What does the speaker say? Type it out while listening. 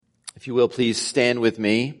If you will, please stand with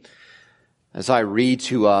me as I read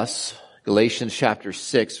to us Galatians chapter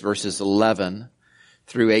 6, verses 11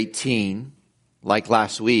 through 18. Like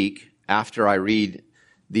last week, after I read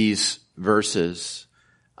these verses,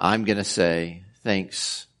 I'm going to say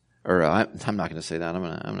thanks, or I'm not going to say that. I'm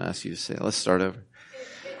going to ask you to say it. Let's start over.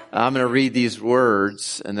 I'm going to read these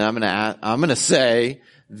words, and then I'm going to say,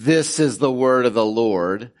 this is the word of the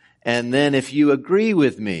Lord. And then if you agree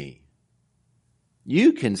with me,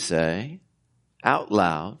 you can say out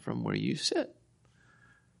loud from where you sit,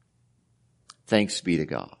 thanks be to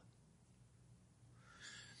God.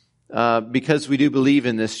 Because we do believe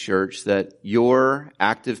in this church that your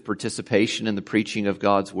active participation in the preaching of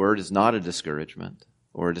God's word is not a discouragement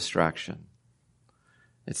or a distraction.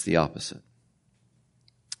 It's the opposite.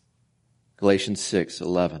 Galatians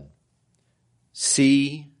 6:11.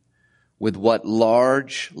 See with what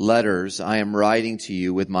large letters I am writing to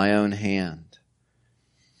you with my own hand.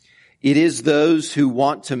 It is those who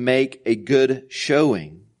want to make a good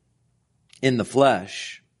showing in the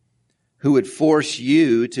flesh who would force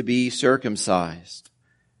you to be circumcised,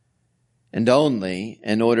 and only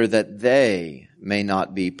in order that they may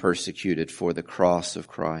not be persecuted for the cross of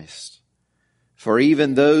Christ. For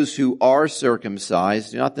even those who are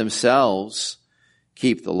circumcised do not themselves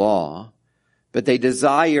keep the law, but they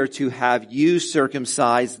desire to have you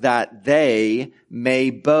circumcised that they may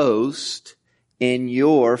boast in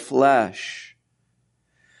your flesh.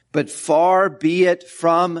 But far be it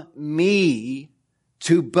from me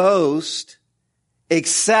to boast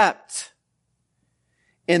except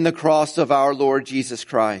in the cross of our Lord Jesus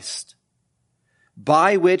Christ,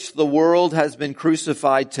 by which the world has been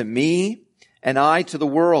crucified to me and I to the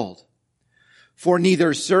world. For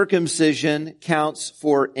neither circumcision counts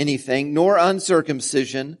for anything, nor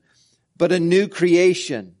uncircumcision, but a new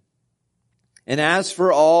creation. And as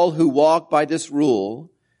for all who walk by this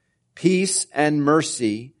rule, peace and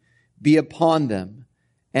mercy be upon them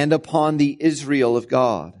and upon the Israel of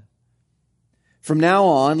God. From now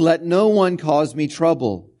on, let no one cause me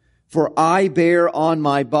trouble, for I bear on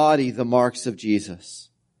my body the marks of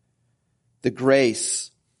Jesus. The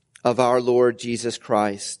grace of our Lord Jesus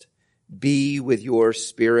Christ be with your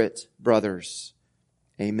spirit, brothers.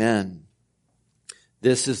 Amen.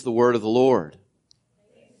 This is the word of the Lord.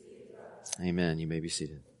 Amen. You may be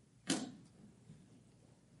seated.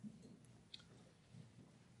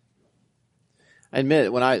 I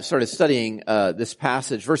admit, when I started studying this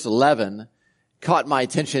passage, verse 11 caught my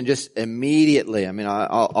attention just immediately. I mean,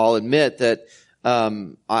 I'll admit that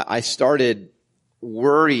I started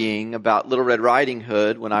worrying about Little Red Riding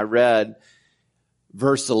Hood when I read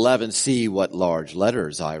verse 11, see what large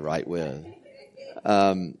letters I write with.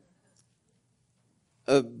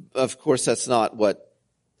 Of course, that's not what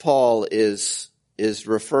Paul is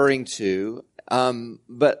referring to.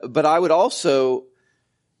 But I would also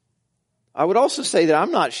say that I'm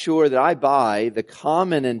not sure that I buy the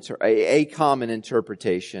a common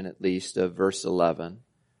interpretation, at least, of verse 11.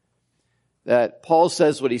 That Paul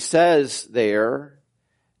says what he says there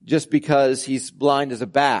just because he's blind as a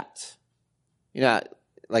bat. You know,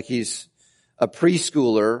 like he's a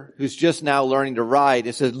preschooler who's just now learning to write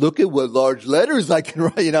and says, look at what large letters I can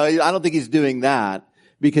write. You know, I don't think he's doing that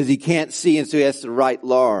because he can't see and so he has to write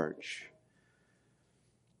large.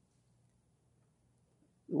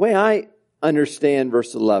 The way I understand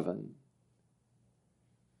verse 11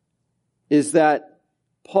 is that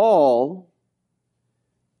Paul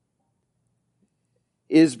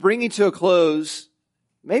is bringing to a close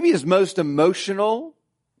maybe his most emotional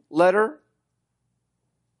letter,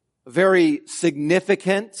 a very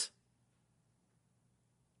significant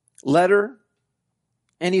letter,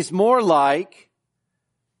 and he's more like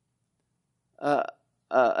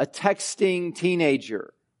a texting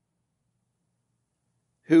teenager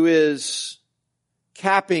who is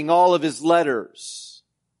capping all of his letters,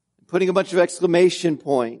 putting a bunch of exclamation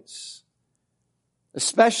points,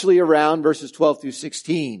 especially around verses 12 through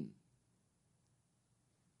 16.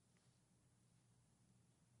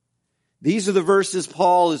 These are the verses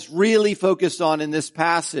Paul is really focused on in this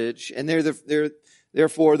passage, and they're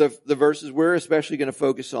therefore the verses we're especially going to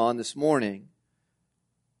focus on this morning.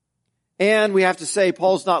 And we have to say,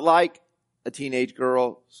 Paul's not like a teenage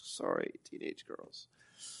girl. Sorry, teenage girls.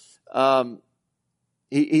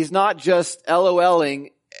 He's not just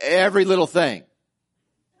LOLing every little thing.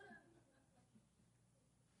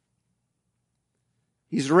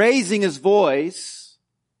 He's raising his voice.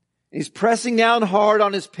 He's pressing down hard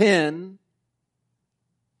on his pen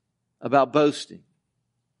about boasting.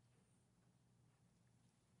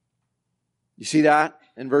 You see that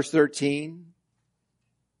in verse 13?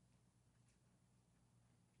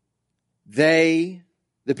 They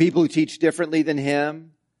the people who teach differently than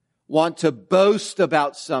him, want to boast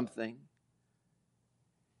about something.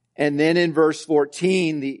 And then in verse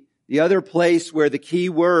 14, the other place where the key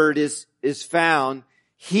word is found,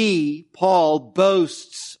 he, Paul,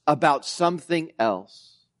 boasts about something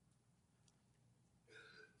else.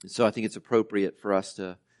 And so I think it's appropriate for us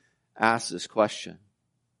to ask this question.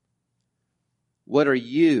 What are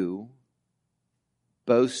you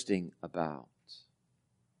boasting about?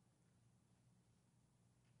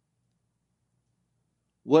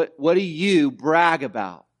 What do you brag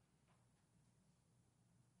about?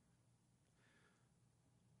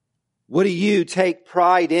 What do you take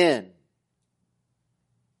pride in?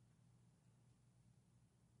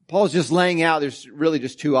 Paul's just laying out, there's really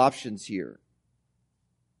just two options here.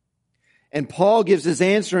 And Paul gives his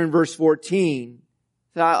answer in verse 14.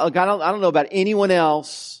 I don't know about anyone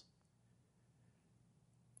else,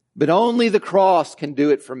 but only the cross can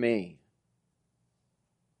do it for me.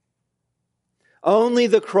 Only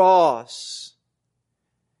the cross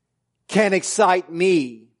can excite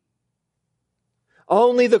me.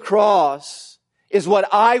 Only the cross is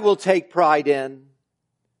what I will take pride in.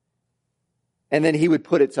 And then he would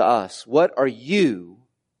put it to us. What are you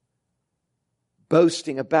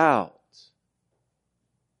boasting about?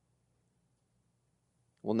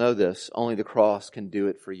 Well, know this. Only the cross can do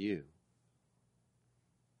it for you.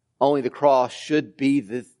 Only the cross should be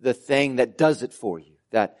the thing that does it for you.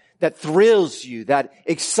 That thrills you, that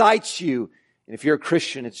excites you. And if you're a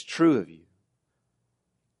Christian, it's true of you.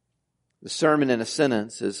 The sermon in a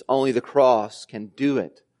sentence is only the cross can do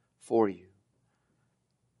it for you.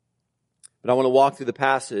 But I want to walk through the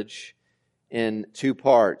passage in two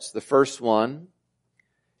parts. The first one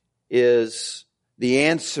is the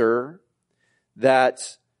answer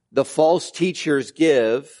that the false teachers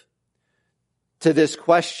give to this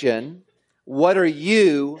question, what are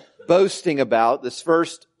you boasting about? This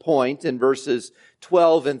first point in verses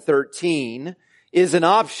 12 and 13 is an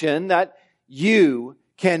option that you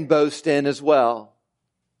can boast in as well.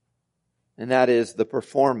 And that is the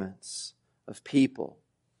performance of people.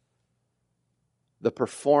 The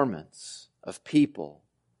performance of people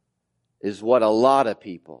is what a lot of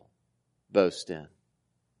people boast in.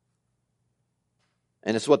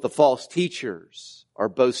 And it's what the false teachers are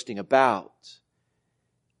boasting about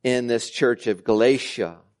in this church of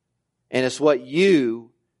Galatia. And it's what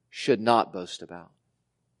you should not boast about.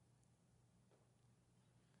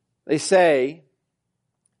 They say,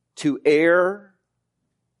 to err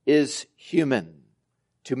is human.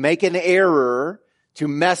 To make an error, to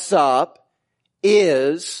mess up,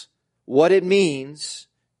 is what it means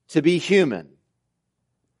to be human.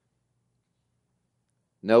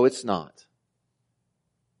 No, it's not.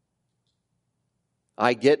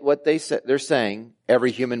 I get what they're saying.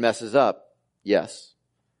 Every human messes up. Yes.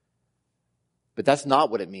 But that's not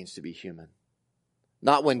what it means to be human.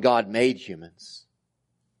 Not when God made humans.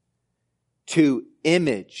 To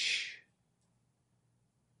image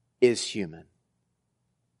is human.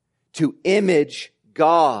 To image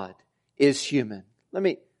God is human. Let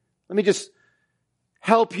me just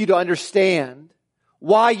help you to understand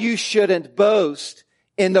why you shouldn't boast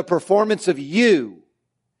in the performance of you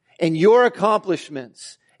and your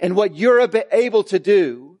accomplishments and what you're able to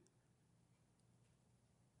do,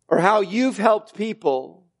 or how you've helped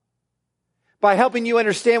people by helping you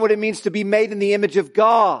understand what it means to be made in the image of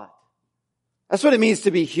God. That's what it means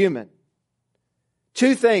to be human.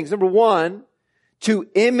 Two things. Number one, to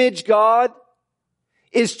image God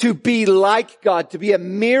is to be like God, to be a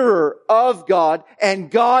mirror of God,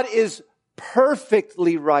 and God is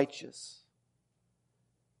perfectly righteous.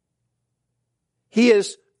 He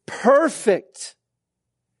is perfect.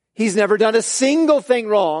 He's never done a single thing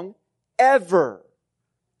wrong, ever.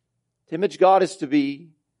 To image God is to be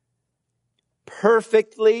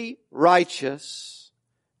perfectly righteous.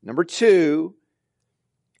 Number two,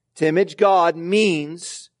 to image God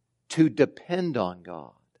means to depend on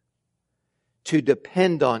God. To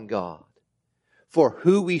depend on God for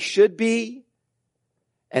who we should be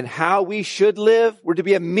and how we should live. We're to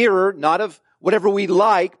be a mirror, not of whatever we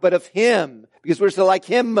like, but of Him, because we're to like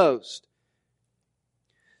Him most.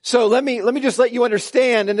 So let me just let you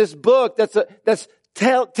understand in this book that's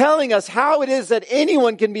telling us how it is that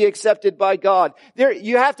anyone can be accepted by God.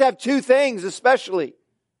 You have to have two things especially.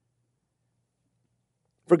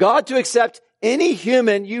 For God to accept any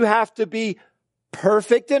human, you have to be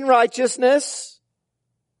perfect in righteousness.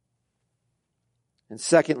 And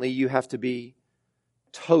secondly, you have to be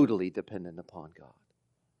totally dependent upon God.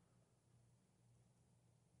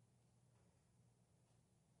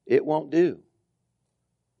 It won't do.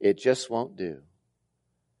 It just won't do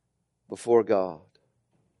before God.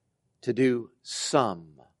 to do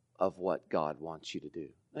some of what God wants you to do.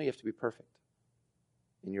 No, you have to be perfect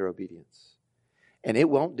in your obedience. And it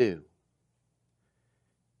won't do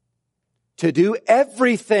to do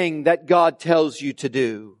everything that God tells you to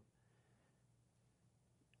do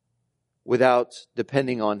without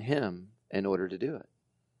depending on Him in order to do it.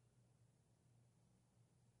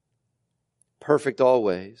 Perfect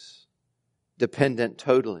always, dependent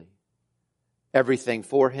totally. Everything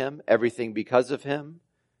for Him, everything because of Him,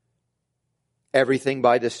 everything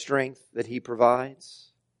by the strength that He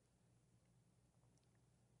provides.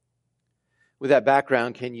 With that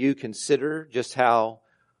background, can you consider just how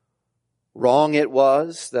wrong it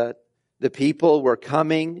was that the people were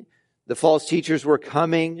coming, the false teachers were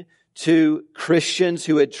coming to Christians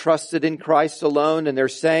who had trusted in Christ alone, and they're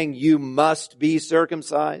saying, you must be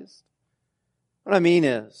circumcised? What I mean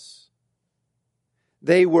is,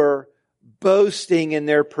 they were boasting in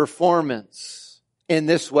their performance in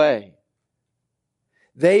this way.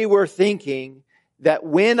 They were thinking that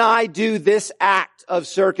when I do this act of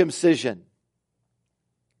circumcision,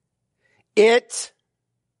 it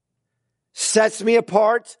sets me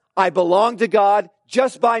apart. I belong to God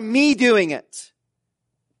just by me doing it.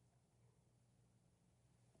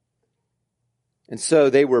 And so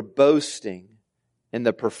they were boasting in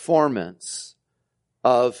the performance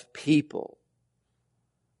of people.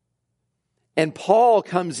 And Paul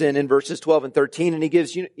comes in verses 12 and 13 and he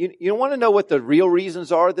gives, you want to know what the real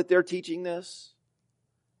reasons are that they're teaching this?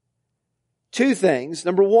 Two things.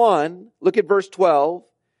 Number one, look at verse 12.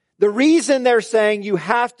 The reason they're saying you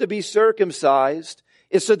have to be circumcised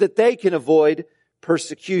is so that they can avoid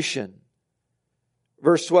persecution.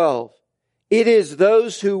 Verse 12. It is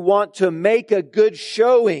those who want to make a good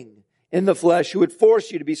showing in the flesh who would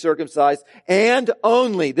force you to be circumcised, and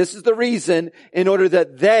only, this is the reason, in order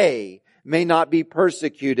that they may not be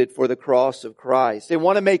persecuted for the cross of Christ. They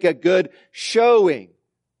want to make a good showing.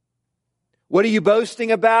 What are you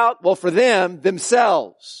boasting about? Well, for them,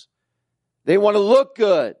 themselves. They want to look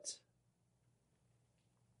good.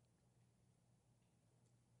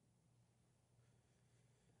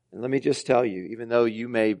 And let me just tell you, even though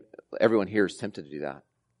everyone here is tempted to do that.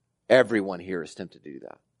 Everyone here is tempted to do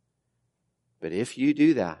that. But if you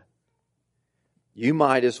do that, you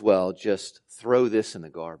might as well just throw this in the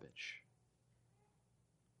garbage.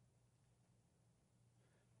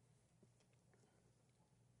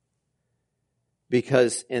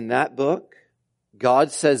 Because in that book,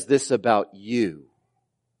 God says this about you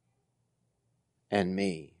and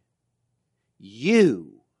me.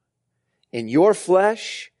 You, in your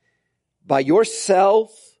flesh, by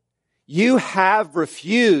yourself, you have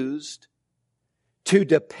refused to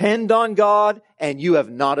depend on God and you have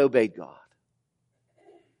not obeyed God.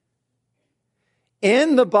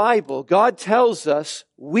 In the Bible, God tells us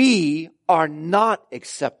we are not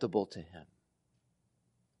acceptable to Him.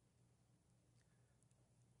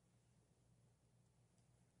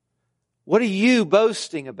 What are you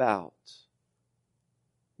boasting about?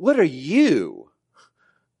 What are you?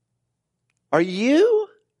 Are you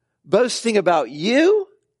boasting about you?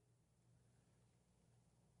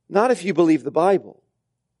 Not if you believe the Bible.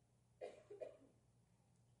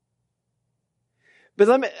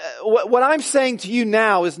 But what I'm saying to you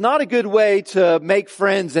now is not a good way to make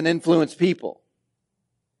friends and influence people.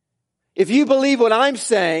 If you believe what I'm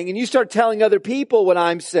saying and you start telling other people what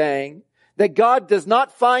I'm saying, that God does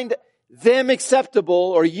not find them acceptable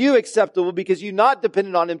or you acceptable because you've not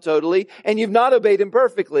depended on Him totally and you've not obeyed Him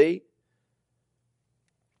perfectly,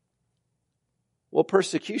 well,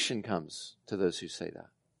 persecution comes to those who say that.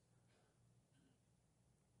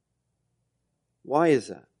 Why is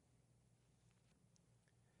that?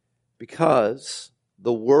 Because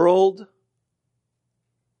the world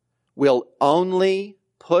will only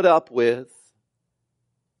put up with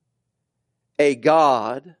a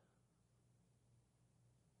God,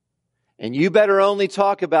 and you better only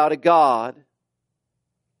talk about a God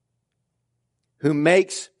who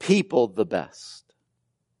makes people the best.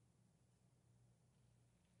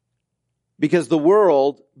 Because the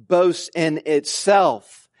world boasts in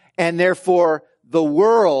itself, and therefore the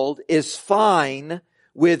world is fine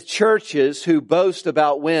with churches who boast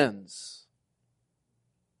about wins.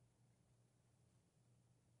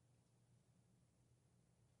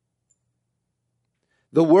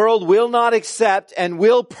 The world will not accept and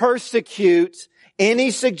will persecute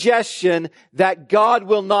any suggestion that God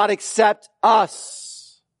will not accept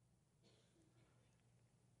us.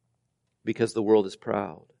 Because the world is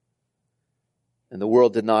proud. And the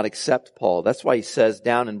world did not accept Paul. That's why he says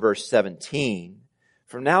down in verse 17,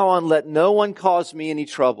 from now on, let no one cause me any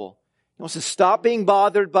trouble. He wants to stop being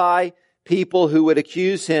bothered by people who would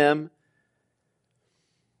accuse him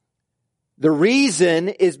The reason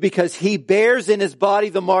is because he bears in his body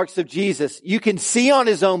the marks of Jesus. You can see on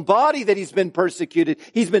his own body that he's been persecuted.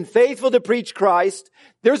 He's been faithful to preach Christ.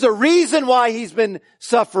 There's a reason why he's been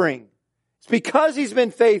suffering. It's because he's been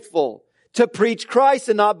faithful to preach Christ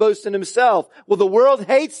and not boast in himself. Well, the world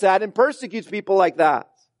hates that and persecutes people like that.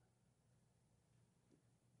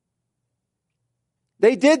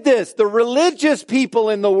 They did this. The religious people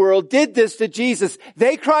in the world did this to Jesus.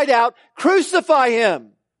 They cried out, "Crucify him!"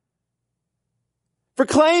 For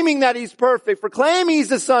claiming that he's perfect, for claiming he's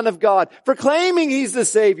the Son of God, for claiming he's the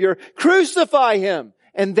Savior. Crucify him.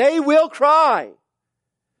 And they will cry,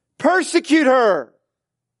 "Persecute her.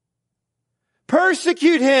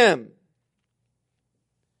 Persecute him."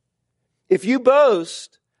 If your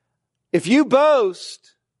boast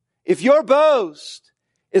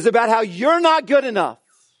is about how you're not good enough,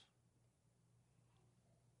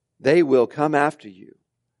 they will come after you.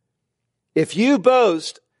 If you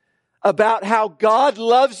boast about how God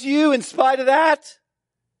loves you in spite of that,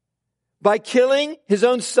 by killing his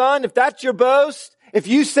own son, if that's your boast, if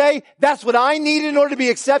you say that's what I need in order to be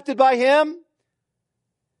accepted by him,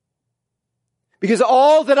 because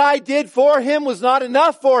all that I did for him was not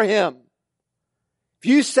enough for him. If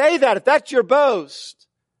you say that, if that's your boast,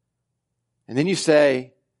 and then you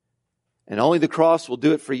say, and only the cross will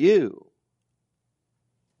do it for you,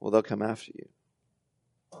 well, they'll come after you.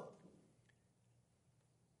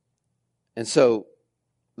 And so,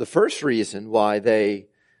 the first reason why they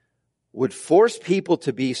would force people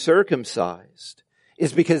to be circumcised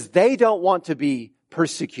is because they don't want to be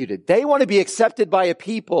persecuted. They want to be accepted by a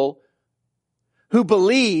people who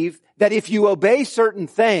believe that if you obey certain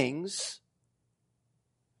things,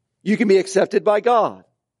 you can be accepted by God.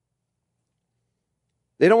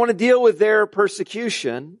 They don't want to deal with their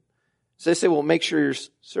persecution. So they say, well, make sure you're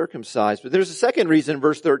circumcised. But there's a second reason in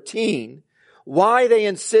verse 13 why they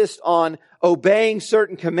insist on obeying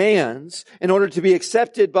certain commands in order to be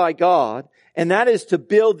accepted by God, and that is to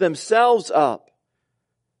build themselves up.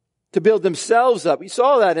 To build themselves up. We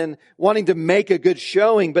saw that in wanting to make a good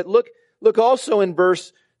showing, but look also in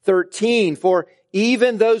verse 13. For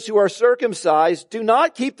even those who are circumcised do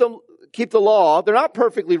not keep the law. They're not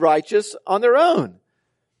perfectly righteous on their own.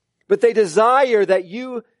 But they desire that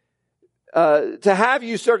to have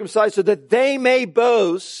you circumcised so that they may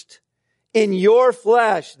boast in your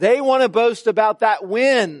flesh. They want to boast about that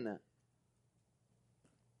win.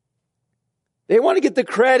 They want to get the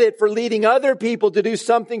credit for leading other people to do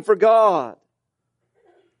something for God.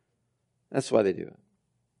 That's why they do it.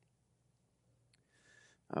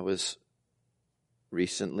 I was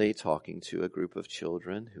recently talking to a group of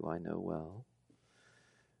children who I know well.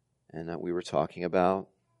 And we were talking about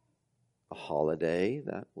a holiday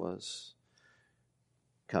that was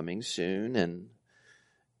coming soon and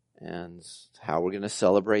how we're going to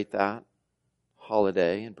celebrate that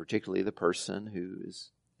holiday, and particularly the person who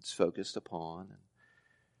it's focused upon.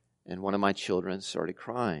 And one of my children started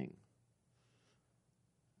crying.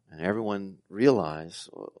 And everyone realized,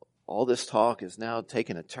 all this talk is now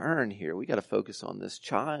taking a turn here. We got to focus on this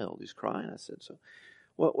child who's crying. I said, so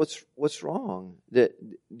what's wrong? Do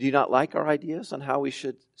you not like our ideas on how we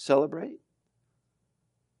should celebrate?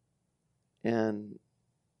 And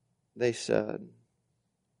they said,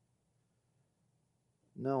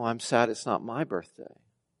 no, I'm sad it's not my birthday.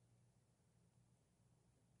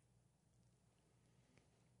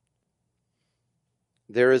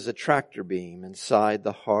 There is a tractor beam inside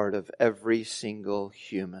the heart of every single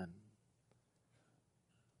human,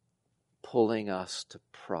 pulling us to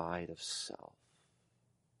pride of self.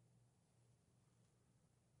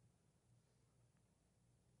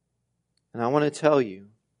 And I want to tell you,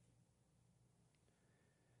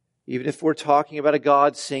 even if we're talking about a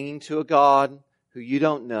God singing to a God who you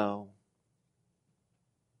don't know,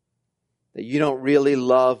 that you don't really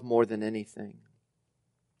love more than anything,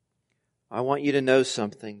 I want you to know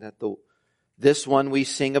something, that this one we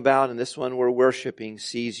sing about and this one we're worshiping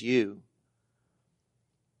sees you.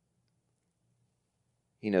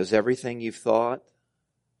 He knows everything you've thought,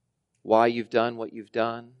 why you've done what you've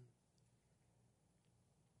done.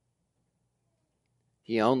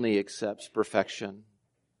 He only accepts perfection.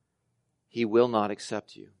 He will not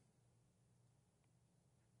accept you.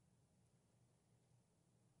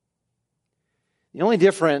 The only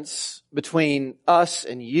difference between us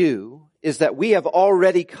and you is that we have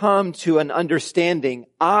already come to an understanding.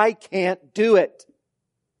 I can't do it.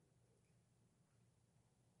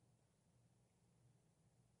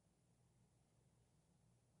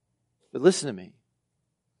 But listen to me.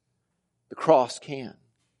 The cross can.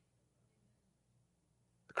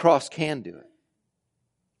 The cross can do it.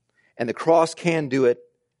 And the cross can do it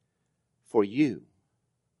for you.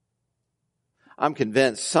 I'm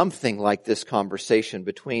convinced something like this conversation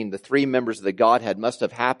between the three members of the Godhead must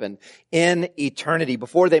have happened in eternity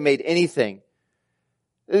before they made anything.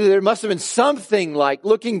 There must have been something like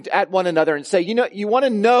looking at one another and say, you want to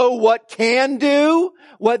know what can do,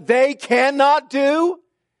 what they cannot do?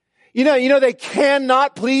 They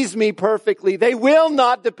cannot please me perfectly. They will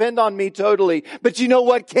not depend on me totally. But you know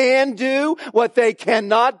what can do, what they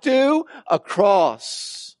cannot do? A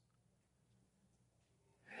cross.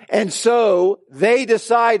 And so they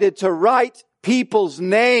decided to write people's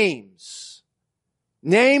names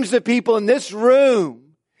of people in this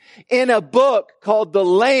room, in a book called the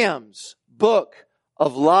Lamb's Book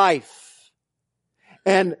of Life.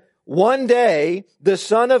 And one day, the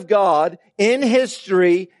Son of God in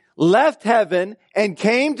history left heaven and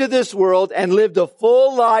came to this world and lived a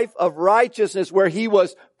full life of righteousness where he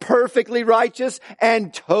was perfectly righteous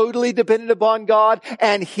and totally dependent upon God,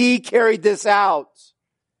 and he carried this out.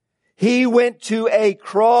 He went to a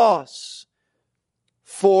cross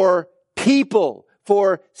for people,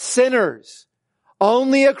 for sinners.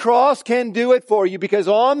 Only a cross can do it for you, because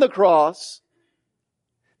on the cross,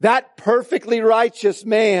 that perfectly righteous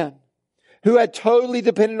man who had totally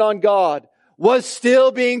depended on God was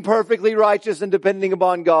still being perfectly righteous and depending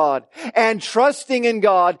upon God and trusting in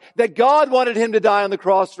God that God wanted him to die on the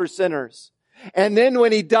cross for sinners. And then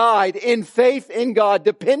when he died in faith in God,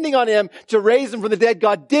 depending on him to raise him from the dead,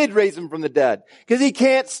 God did raise him from the dead, because he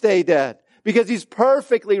can't stay dead, because he's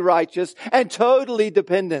perfectly righteous and totally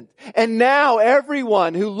dependent. And now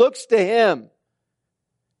everyone who looks to him,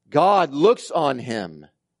 God looks on him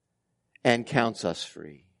and counts us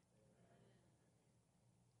free.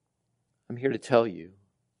 I'm here to tell you,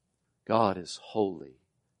 God is holy,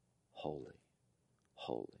 holy,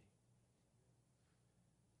 holy.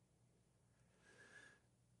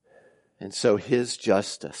 And so his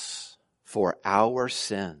justice for our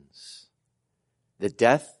sins, the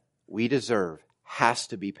death we deserve, has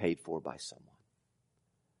to be paid for by someone.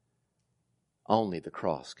 Only the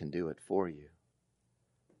cross can do it for you.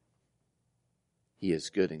 He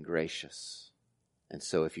is good and gracious. And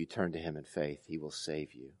so if you turn to him in faith, he will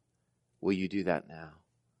save you. Will you do that now?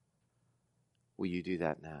 Will you do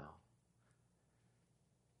that now?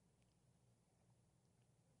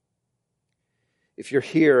 If you're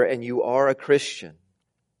here and you are a Christian,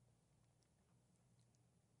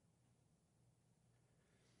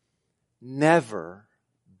 never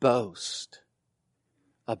boast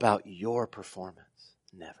about your performance.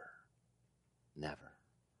 Never. Never.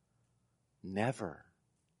 Never.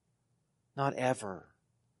 Not ever.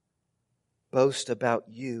 Boast about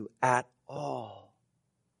you at all.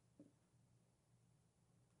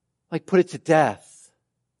 Like, put it to death.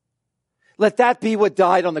 Let that be what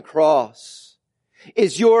died on the cross.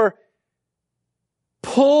 Is your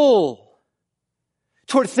pull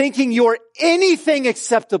toward thinking you're anything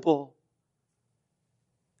acceptable.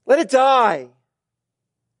 Let it die.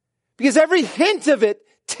 Because every hint of it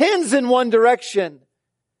tends in one direction.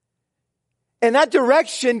 And that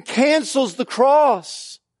direction cancels the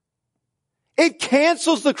cross. It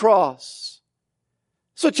cancels the cross.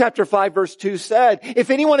 So chapter 5 verse 2 said,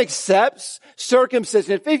 if anyone accepts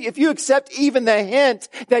circumcision, if you accept even the hint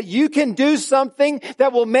that you can do something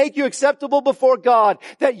that will make you acceptable before God,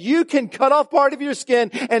 that you can cut off part of your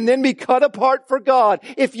skin and then be cut apart for God,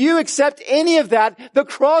 if you accept any of that, the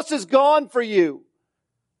cross is gone for you.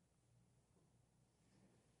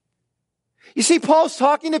 You see, Paul's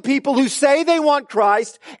talking to people who say they want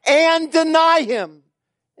Christ and deny him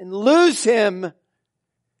and lose him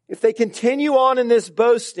if they continue on in this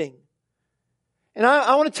boasting. And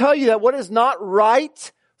I want to tell you that what is not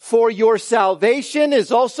right for your salvation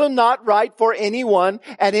is also not right for anyone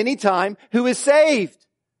at any time who is saved.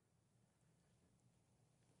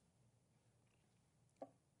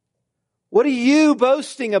 What are you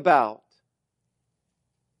boasting about?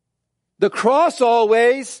 The cross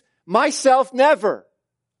always, myself never.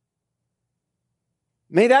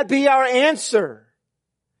 May that be our answer.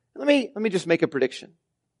 Let me just make a prediction.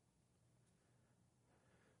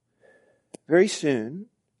 Very soon,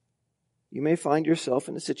 you may find yourself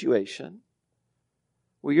in a situation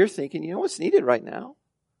where you're thinking, you know what's needed right now?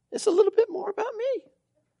 It's a little bit more about me.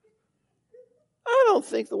 I don't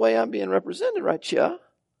think the way I'm being represented right here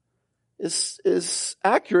is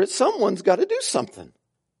accurate. Someone's got to do something.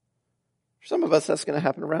 For some of us, that's going to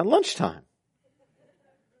happen around lunchtime.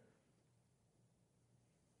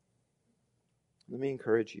 Let me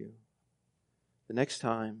encourage you. The next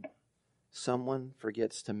time someone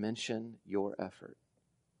forgets to mention your effort,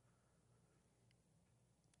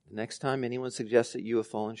 the next time anyone suggests that you have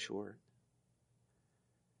fallen short,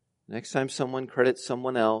 the next time someone credits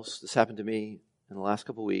someone else, this happened to me in the last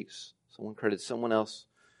couple of weeks, Someone credits someone else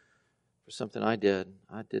for something I did.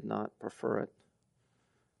 I did not prefer it.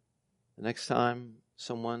 The next time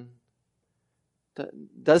someone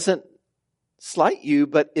doesn't slight you,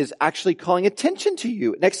 but is actually calling attention to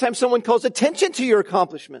you. Next time someone calls attention to your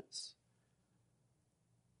accomplishments,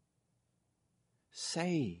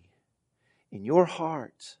 say in your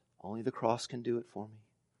heart, only the cross can do it for me.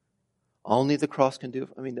 Only the cross can do it.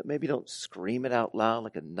 I mean, maybe don't scream it out loud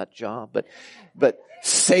like a nut job, but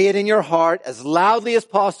say it in your heart as loudly as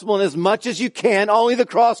possible and as much as you can. Only the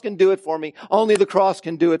cross can do it for me. Only the cross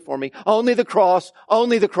can do it for me. Only the cross.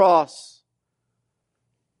 Only the cross.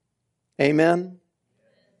 Amen.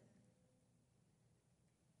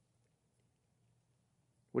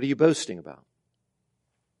 What are you boasting about?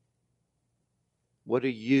 What are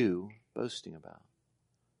you boasting about?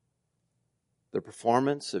 The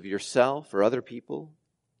performance of yourself or other people?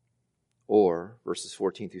 Or, verses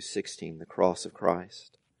 14 through 16, the cross of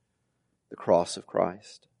Christ. The cross of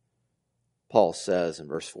Christ. Paul says in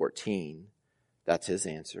verse 14, that's his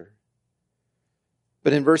answer.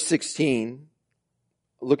 But in verse 16,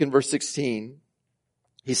 look in verse 16,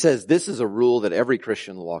 he says, this is a rule that every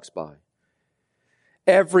Christian walks by.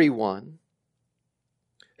 Everyone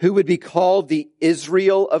who would be called the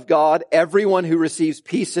Israel of God, everyone who receives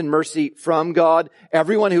peace and mercy from God,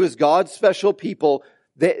 everyone who is God's special people,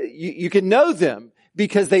 you can know them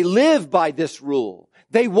because they live by this rule.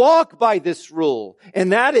 They walk by this rule,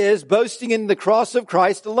 and that is boasting in the cross of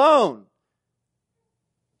Christ alone.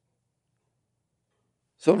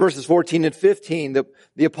 So in verses 14 and 15,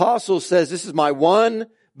 the apostle says, this is my one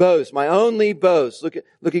boast, my only boast.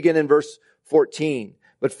 Look again in verse 14.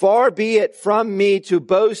 But far be it from me to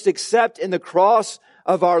boast except in the cross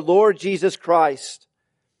of our Lord Jesus Christ,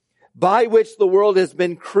 by which the world has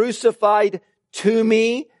been crucified to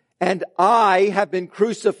me, and I have been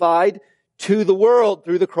crucified to the world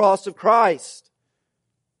through the cross of Christ.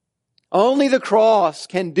 Only the cross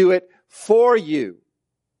can do it for you.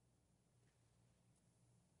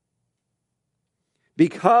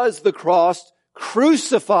 Because the cross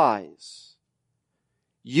crucifies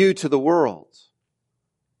you to the world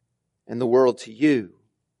and the world to you.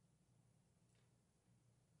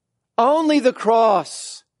 Only the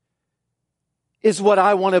cross is what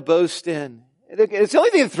I want to boast in. It's the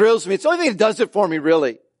only thing that thrills me. It's the only thing that does it for me,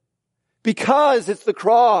 really. Because it's the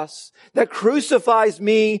cross that crucifies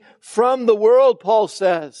me from the world, Paul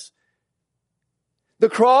says. The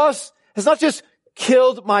cross has not just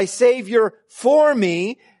killed my Savior for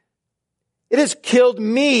me. It has killed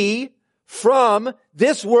me from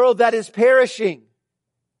this world that is perishing.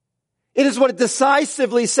 It is what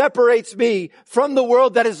decisively separates me from the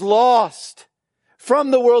world that is lost,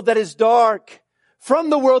 from the world that is dark, from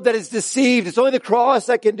the world that is deceived. It's only the cross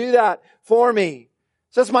that can do that for me.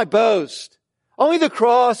 So that's my boast. Only the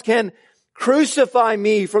cross can crucify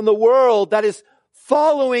me from the world that is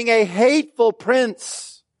following a hateful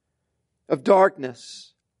prince of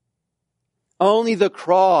darkness. Only the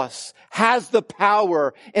cross has the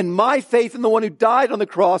power, and my faith in the one who died on the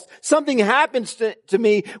cross, something happens to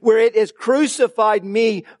me where it has crucified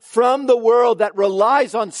me from the world that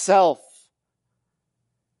relies on self,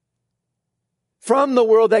 from the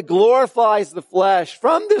world that glorifies the flesh,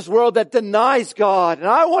 from this world that denies God, and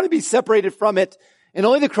I want to be separated from it, and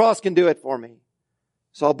only the cross can do it for me.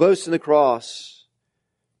 So I'll boast in the cross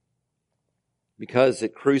because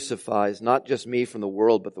it crucifies not just me from the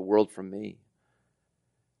world, but the world from me.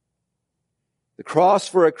 The cross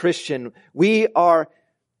for a Christian, we are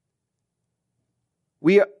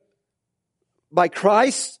by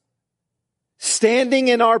Christ standing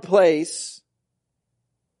in our place,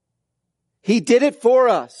 He did it for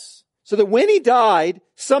us. So that when He died,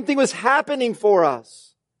 something was happening for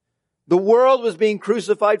us. The world was being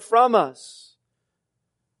crucified from us.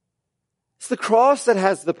 It's the cross that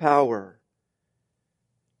has the power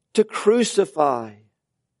to crucify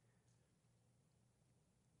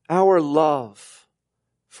our love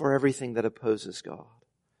for everything that opposes God,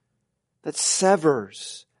 that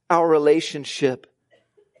severs our relationship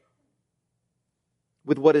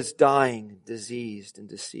with what is dying, diseased, and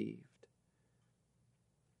deceived.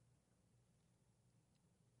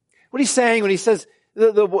 What he's saying when he says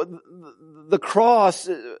the cross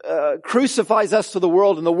crucifies us to the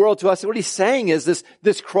world and the world to us, what he's saying is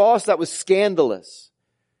this cross that was scandalous.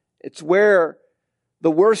 It's where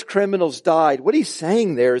the worst criminals died. What he's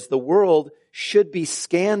saying there is the world should be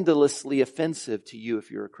scandalously offensive to you if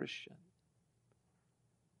you're a Christian.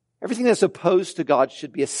 Everything that's opposed to God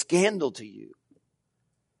should be a scandal to you.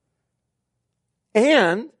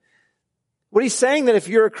 And what he's saying that if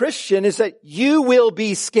you're a Christian is that you will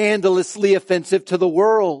be scandalously offensive to the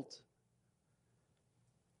world.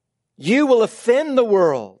 You will offend the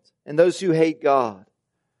world and those who hate God.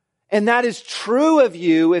 And that is true of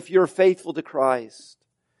you if you're faithful to Christ.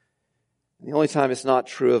 The only time it's not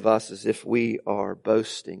true of us is if we are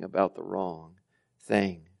boasting about the wrong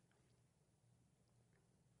thing.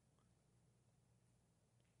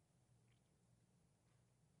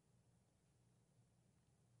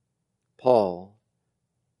 Paul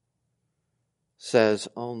says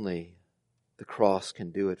only the cross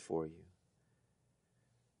can do it for you,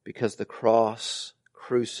 because the cross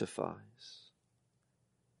crucifies.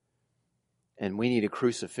 And we need a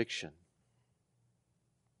crucifixion.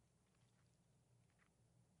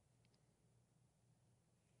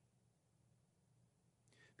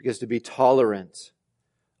 Because to be tolerant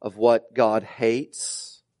of what God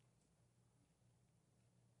hates,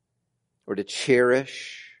 or to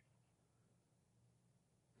cherish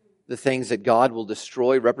the things that God will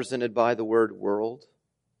destroy, represented by the word world,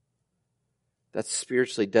 that's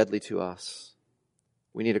spiritually deadly to us.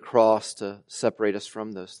 We need a cross to separate us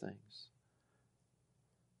from those things.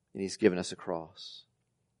 And He's given us a cross.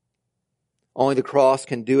 Only the cross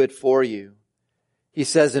can do it for you. He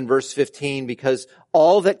says in verse 15, because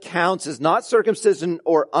all that counts is not circumcision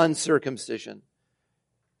or uncircumcision.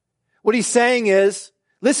 What he's saying is,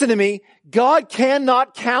 listen to me, God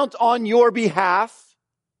cannot count on your behalf.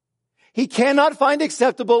 He cannot find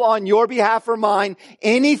acceptable on your behalf or mine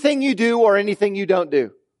anything you do or anything you don't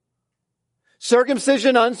do.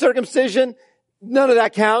 Circumcision, uncircumcision, none of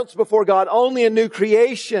that counts before God. Only a new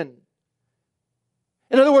creation.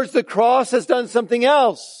 In other words, the cross has done something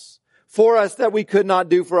else for us that we could not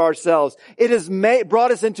do for ourselves. It has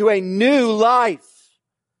brought us into a new life.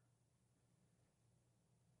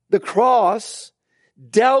 The cross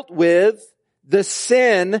dealt with the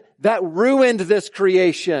sin that ruined this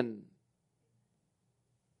creation.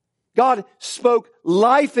 God spoke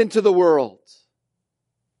life into the world.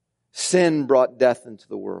 Sin brought death into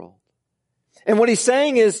the world. And what he's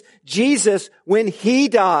saying is, Jesus, when He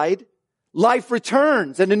died, life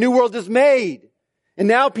returns and a new world is made. And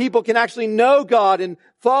now people can actually know God and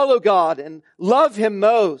follow God and love Him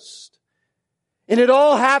most. And it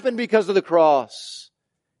all happened because of the cross.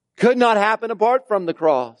 Could not happen apart from the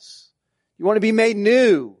cross. You want to be made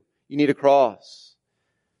new, you need a cross.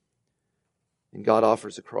 And God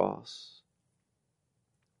offers a cross.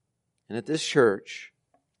 And at this church,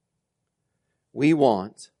 we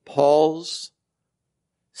want Paul's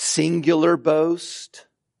singular boast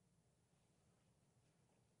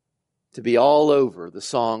to be all over the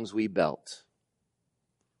songs we belt.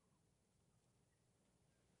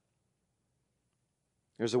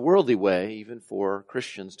 There's a worldly way even for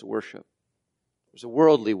Christians to worship. There's a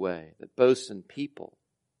worldly way that boasts in people,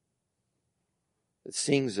 that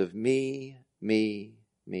sings of me, me,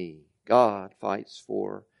 me. God fights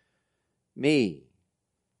for me.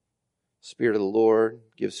 Spirit of the Lord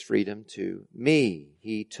gives freedom to me.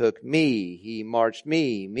 He took me. He marched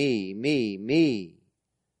me, me, me, me.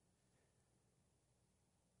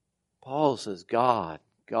 Paul says, God,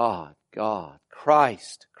 God, God,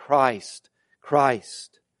 Christ, Christ,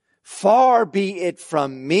 Christ. Far be it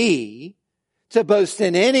from me to boast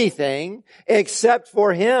in anything except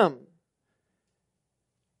for Him.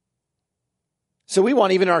 So we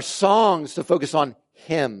want even our songs to focus on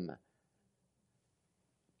Him.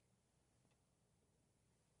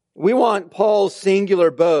 We want Paul's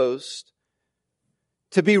singular boast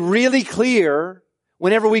to be really clear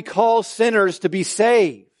whenever we call sinners to be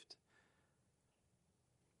saved.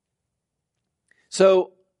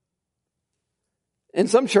 So, in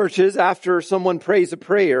some churches, after someone prays a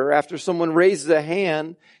prayer, after someone raises a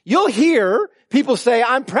hand, you'll hear people say,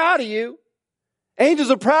 I'm proud of you.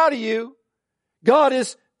 Angels are proud of you. God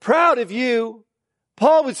is proud of you.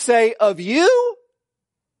 Paul would say, of you?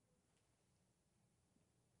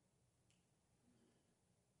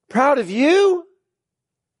 Proud of you?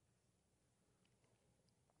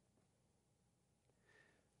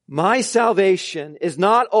 My salvation is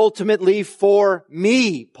not ultimately for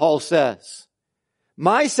me, Paul says.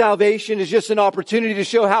 My salvation is just an opportunity to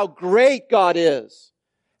show how great God is,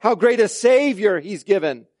 how great a Savior He's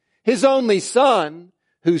given, His only Son,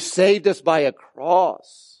 who saved us by a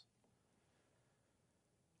cross.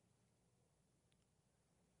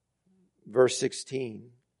 Verse 16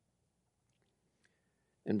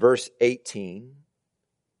 and verse 18,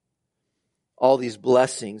 all these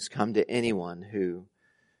blessings come to anyone who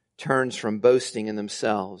turns from boasting in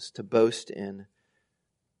themselves to boast in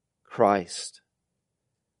Christ.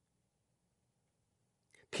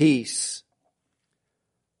 Peace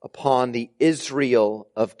upon the Israel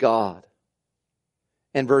of God.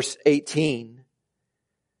 And verse 18,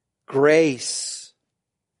 grace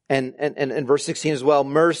And verse 16 as well,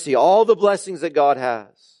 mercy, all the blessings that God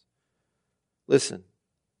has. Listen.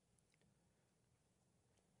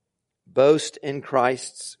 Boast in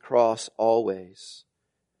Christ's cross always,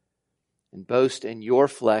 and boast in your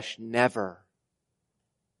flesh never.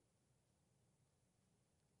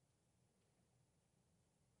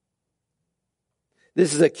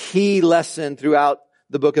 This is a key lesson throughout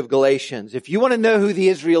the book of Galatians. If you want to know who the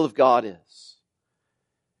Israel of God is,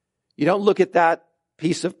 you don't look at that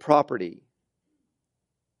piece of property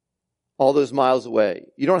all those miles away.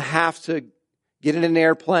 You don't have to get in an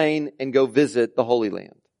airplane and go visit the Holy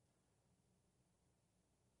Land.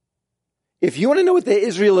 If you want to know what the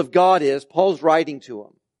Israel of God is, Paul's writing to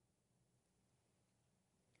them.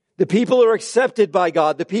 The people who are accepted by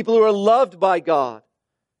God, the people who are loved by God,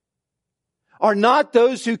 are not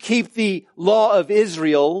those who keep the law of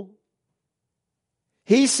Israel.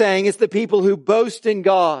 He's saying it's the people who boast in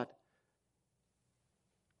God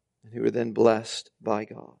and who are then blessed by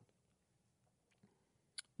God.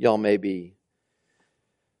 Y'all may be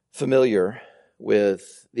familiar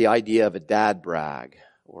with the idea of a dad brag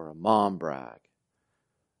or a mom brag.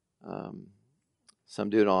 Some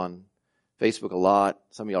do it on Facebook a lot.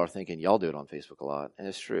 Some of y'all are thinking, y'all do it on Facebook a lot. And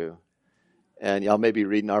it's true. And y'all may be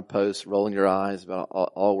reading our posts, rolling your eyes about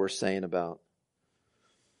all we're saying about,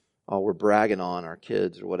 all we're bragging on our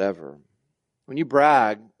kids or whatever. When you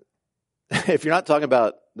brag, if you're not talking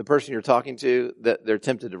about the person you're talking to, that they're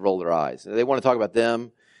tempted to roll their eyes. They want to talk about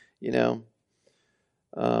them, you know.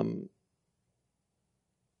 But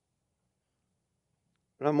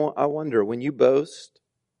I wonder, when you boast,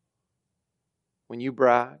 when you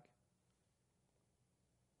brag,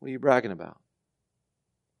 what are you bragging about?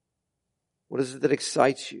 What is it that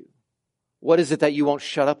excites you? What is it that you won't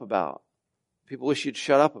shut up about? People wish you'd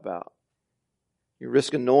shut up about. You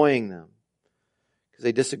risk annoying them because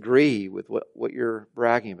they disagree with what you're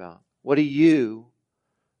bragging about. What are you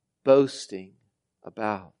boasting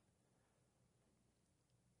about?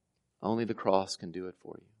 Only the cross can do it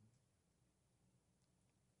for you.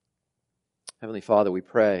 Heavenly Father, we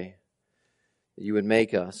pray that you would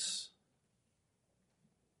make us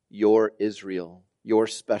your Israel, your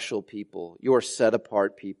special people, your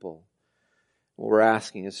set-apart people. What we're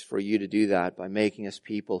asking is for you to do that by making us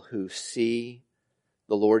people who see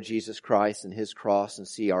the Lord Jesus Christ and His cross and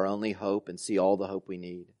see our only hope and see all the hope we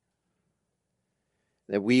need.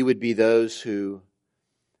 That we would be those who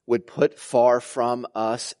would put far from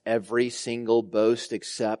us every single boast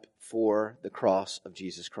except for the cross of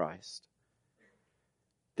Jesus Christ.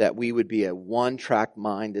 That we would be a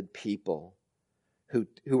one-track-minded people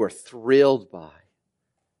who are thrilled by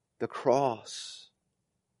the cross.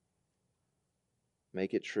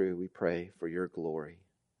 Make it true, we pray, for your glory.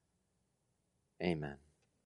 Amen.